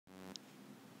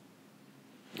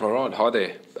All right, hi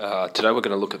there. Today we're going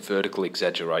to look at vertical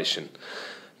exaggeration.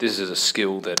 This is a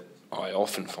skill that I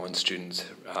often find students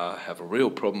have a real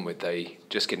problem with. They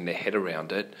just getting their head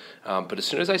around it, but as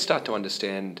soon as they start to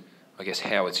understand, I guess,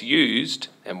 how it's used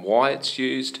and why it's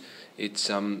used, it's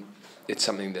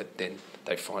something that then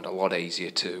they find a lot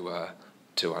easier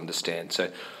to understand.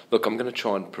 So, look, I'm going to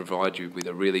try and provide you with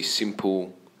a really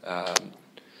simple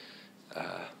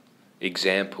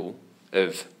example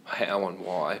of how and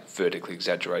why vertical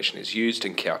exaggeration is used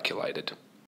and calculated.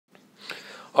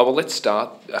 Oh, well, let's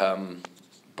start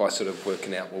by sort of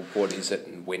working out, well, what is it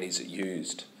and when is it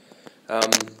used?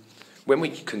 When we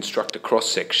construct a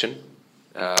cross-section,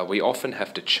 we often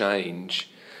have to change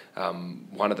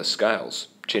one of the scales.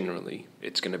 Generally,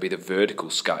 it's going to be the vertical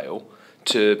scale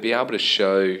to be able to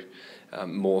show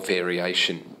more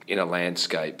variation in a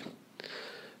landscape.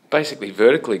 Basically,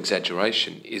 vertical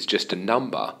exaggeration is just a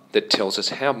number that tells us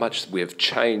how much we have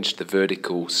changed the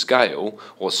vertical scale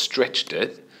or stretched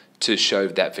it to show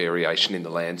that variation in the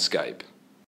landscape.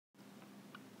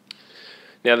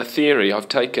 Now, the theory, I've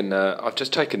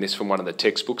just taken this from one of the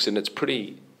textbooks, and it's a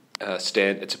pretty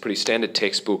standard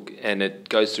textbook, and it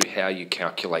goes through how you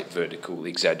calculate vertical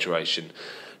exaggeration.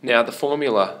 Now, the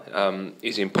formula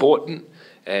is important,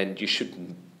 and you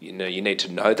need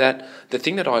to know that. The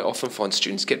thing that I often find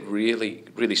students get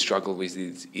really struggle with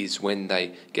is when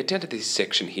they get down to this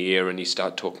section here and you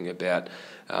start talking about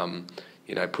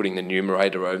putting the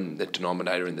numerator and the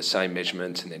denominator in the same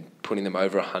measurements, and then putting them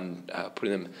over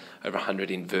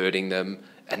 100, inverting them,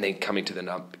 and then coming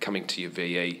to your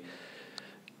VE.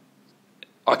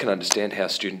 I can understand how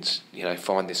students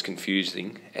find this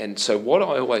confusing, and so what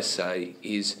I always say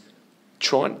is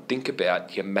try and think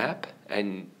about your map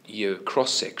and your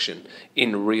cross-section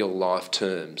in real-life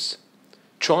terms.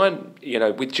 Try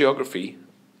and, with geography,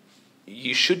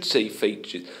 you should see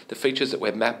the features that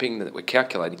we're mapping, that we're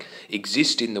calculating,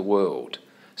 exist in the world.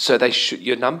 So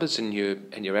your numbers and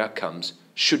your outcomes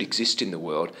should exist in the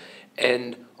world.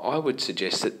 And I would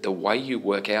suggest that the way you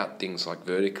work out things like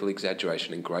vertical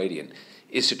exaggeration and gradient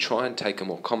is to try and take a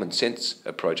more common sense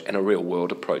approach and a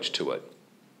real-world approach to it.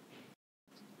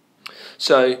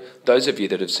 So those of you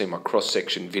that have seen my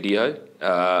cross-section video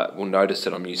will notice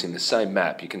that I'm using the same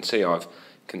map. You can see I've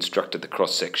constructed the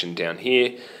cross-section down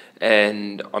here,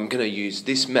 and I'm going to use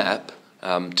this map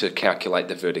to calculate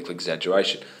the vertical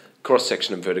exaggeration.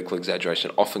 Cross-section and vertical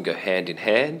exaggeration often go hand in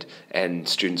hand, and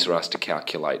students are asked to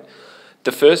calculate.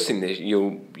 The first thing that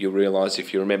you'll realise,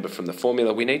 if you remember from the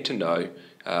formula, we need to know,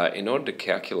 in order to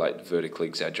calculate vertical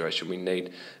exaggeration, we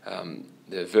need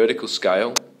the vertical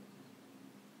scale,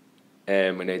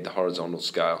 and we need the horizontal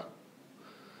scale.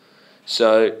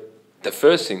 So the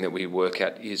first thing that we work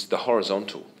at is the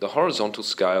horizontal. The horizontal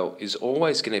scale is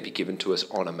always going to be given to us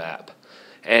on a map.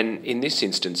 And in this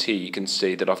instance here, you can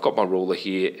see that I've got my ruler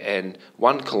here, and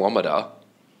 1 kilometre,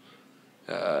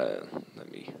 I'll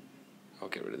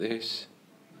get rid of this.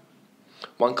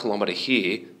 1 kilometre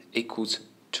here equals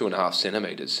 2.5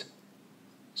 centimetres.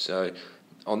 So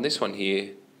on this one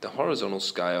here, the horizontal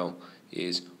scale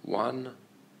is 1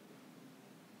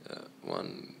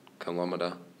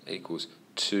 kilometre equals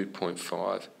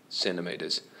 2.5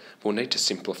 centimetres. We'll need to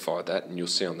simplify that, and you'll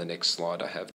see on the next slide I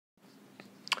have.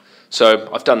 So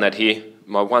I've done that here.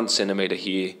 My 1 centimetre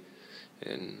here,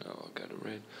 and I'll go to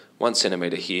red. 1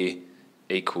 centimetre here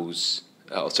equals,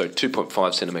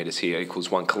 2.5 centimetres here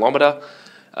equals 1 kilometre.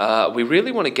 We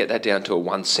really want to get that down to a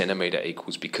 1 centimetre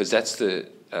equals, because that's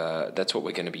what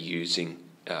we're going to be using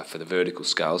for the vertical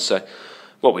scale. So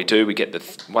what we do, we get the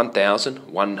 1,000,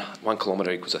 1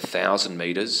 kilometre equals 1,000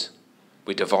 metres.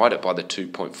 We divide it by the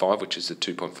 2.5, which is the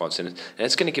 2.5 centimetres, and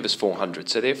it's going to give us 400.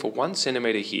 So therefore, 1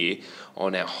 centimetre here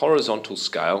on our horizontal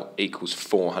scale equals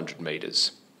 400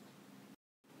 metres.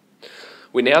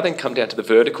 We now then come down to the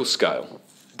vertical scale.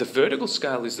 The vertical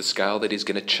scale is the scale that is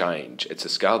going to change. It's a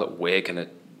scale that we're going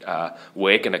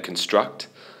to construct.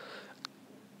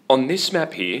 On this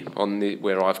map here,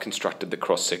 where I've constructed the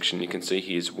cross section, you can see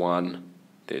here's 1.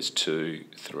 There's 2,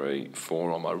 3,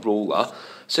 4 on my ruler.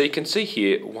 So you can see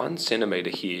here, 1 centimetre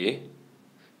here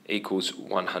equals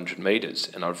 100 metres,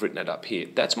 and I've written it up here.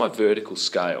 That's my vertical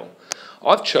scale.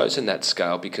 I've chosen that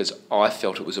scale because I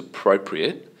felt it was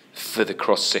appropriate for the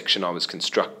cross section I was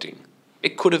constructing.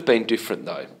 It could have been different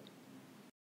though.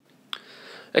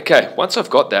 Okay, once I've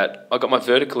got that, I've got my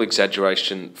vertical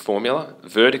exaggeration formula,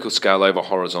 vertical scale over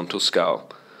horizontal scale.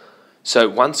 So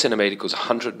 1 centimetre equals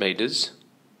 100 metres,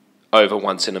 over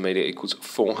 1 centimetre equals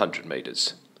 400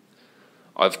 metres.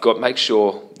 Make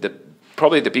sure the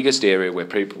probably the biggest area where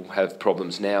people have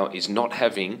problems now is not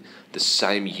having the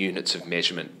same units of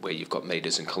measurement where you've got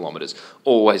metres and kilometres.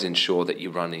 Always ensure that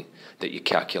you're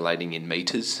calculating in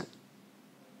metres.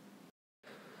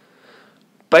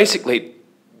 Basically,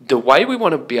 the way we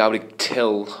want to be able to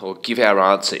tell or give our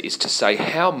answer is to say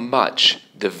how much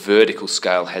the vertical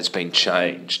scale has been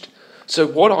changed. So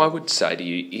what I would say to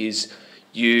you is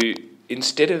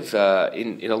instead of,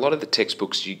 in a lot of the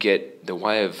textbooks, you get the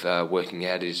way of working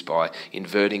out is by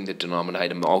inverting the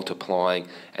denominator, multiplying,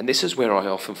 and this is where I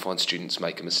often find students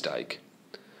make a mistake.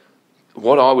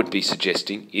 What I would be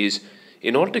suggesting is,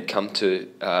 in order to come to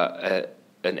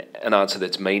an answer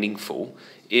that's meaningful,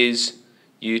 is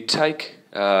you take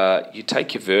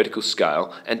your vertical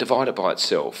scale and divide it by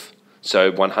itself.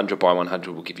 So 100 by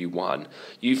 100 will give you 1.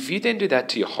 If you then do that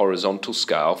to your horizontal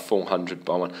scale, 400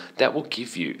 by 1, that will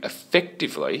give you,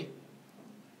 effectively,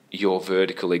 your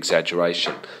vertical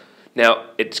exaggeration. Now,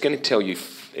 it's going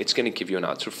to give you an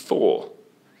answer of 4.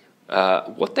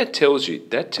 What that tells you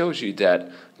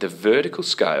that the vertical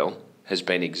scale has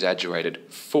been exaggerated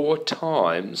 4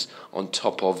 times on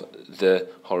top of the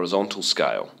horizontal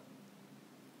scale.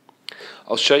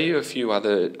 I'll show you a few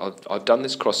other. I've done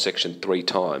this cross section 3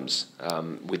 times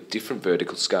with different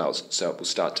vertical scales, so it will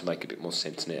start to make a bit more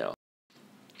sense now.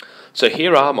 So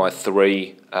here are my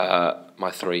three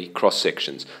cross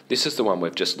sections. This is the one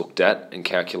we've just looked at and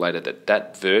calculated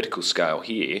that vertical scale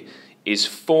here is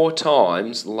 4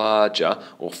 times larger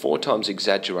or 4 times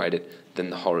exaggerated than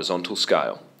the horizontal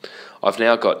scale. I've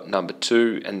now got number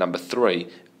 2 and number 3.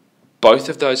 Both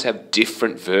of those have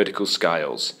different vertical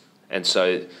scales, and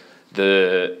so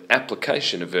the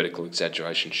application of vertical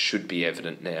exaggeration should be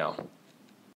evident now.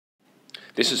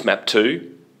 This is map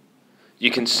 2. You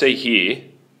can see here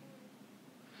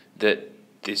that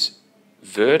this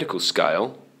vertical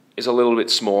scale is a little bit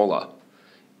smaller.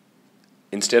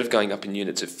 Instead of going up in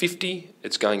units of 50,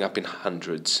 it's going up in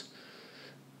hundreds.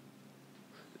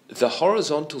 The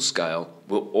horizontal scale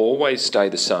will always stay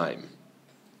the same.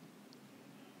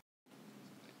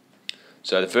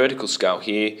 So the vertical scale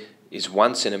here is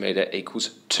 1 centimetre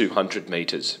equals 200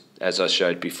 metres. As I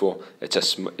showed before, it's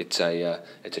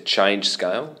a change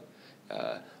scale.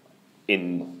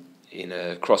 In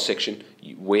a cross section,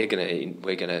 we're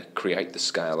gonna create the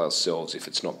scale ourselves if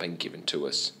it's not been given to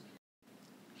us.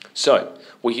 So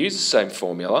we use the same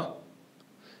formula,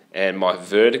 and my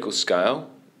vertical scale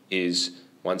is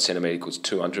 1 centimetre equals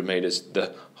 200 metres.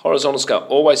 The horizontal scale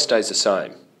always stays the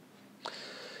same.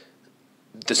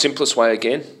 The simplest way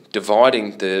again,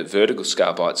 dividing the vertical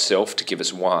scale by itself to give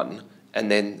us 1,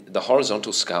 and then the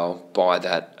horizontal scale by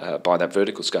that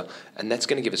vertical scale, and that's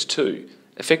going to give us 2.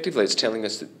 Effectively, it's telling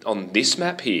us that on this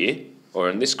map here, or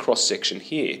in this cross section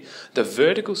here, the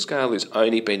vertical scale has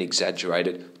only been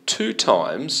exaggerated 2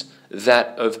 times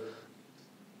that of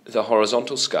the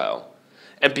horizontal scale.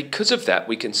 And because of that,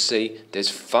 we can see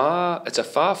it's a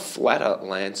far flatter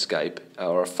landscape,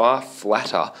 or a far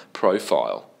flatter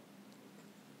profile.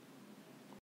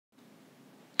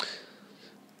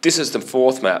 This is the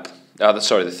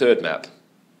the third map.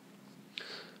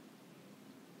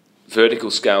 Vertical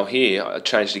scale here, I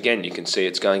changed again, you can see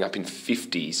it's going up in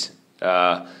 50s.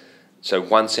 So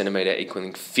 1 centimetre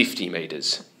equaling 50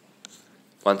 metres.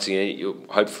 Once again,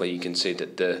 hopefully you can see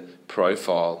that the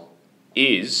profile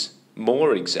is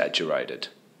more exaggerated.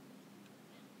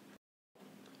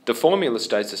 The formula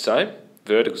stays the same,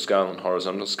 vertical scale and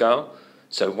horizontal scale.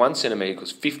 So 1 centimetre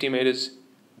equals 50 metres.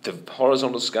 The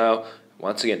horizontal scale,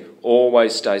 once again,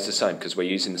 always stays the same because we're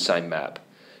using the same map.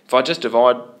 If I just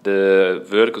divide the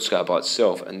vertical scale by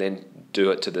itself and then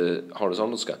do it to the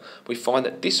horizontal scale, we find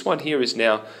that this one here is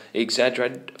now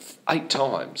exaggerated 8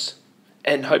 times.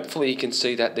 And hopefully you can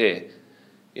see that there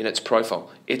in its profile.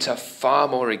 It's a far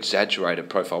more exaggerated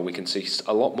profile. We can see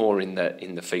a lot more in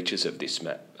the features of this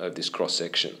map, of this cross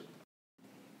section.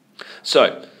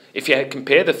 So if you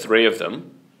compare the 3 of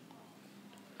them,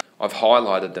 I've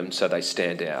highlighted them so they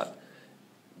stand out.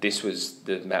 This was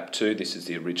the map 2, this is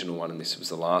the original one, and this was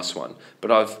the last one. But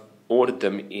I've ordered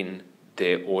them in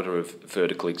their order of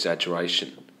vertical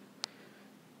exaggeration.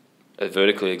 A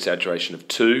vertical exaggeration of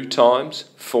 2 times,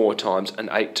 4 times, and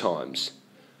 8 times.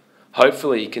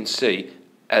 Hopefully you can see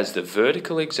as the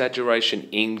vertical exaggeration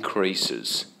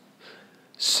increases,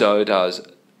 so does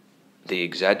the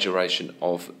exaggeration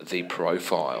of the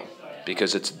profile,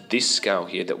 because it's this scale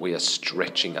here that we are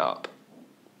stretching up.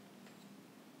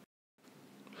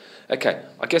 Okay,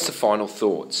 I guess the final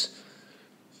thoughts.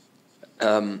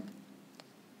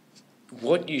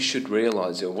 what you should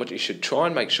realise, or what you should try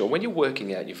and make sure when you're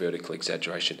working out your vertical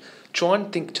exaggeration, try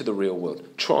and think to the real world.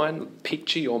 Try and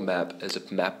picture your map as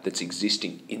a map that's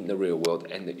existing in the real world,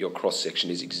 and that your cross-section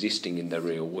is existing in the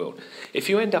real world. If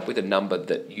you end up with a number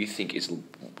that you think is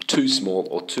too small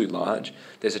or too large,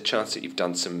 there's a chance that you've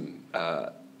done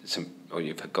or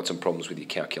you've got some problems with your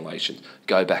calculations.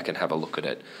 Go back and have a look at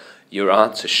it. Your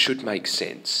answer should make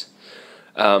sense.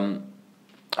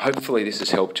 Hopefully this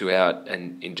has helped you out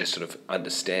and in just sort of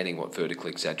understanding what vertical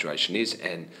exaggeration is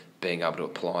and being able to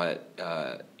apply it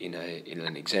in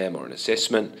an exam or an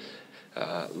assessment.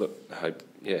 Hopefully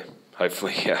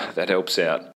that helps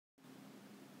out.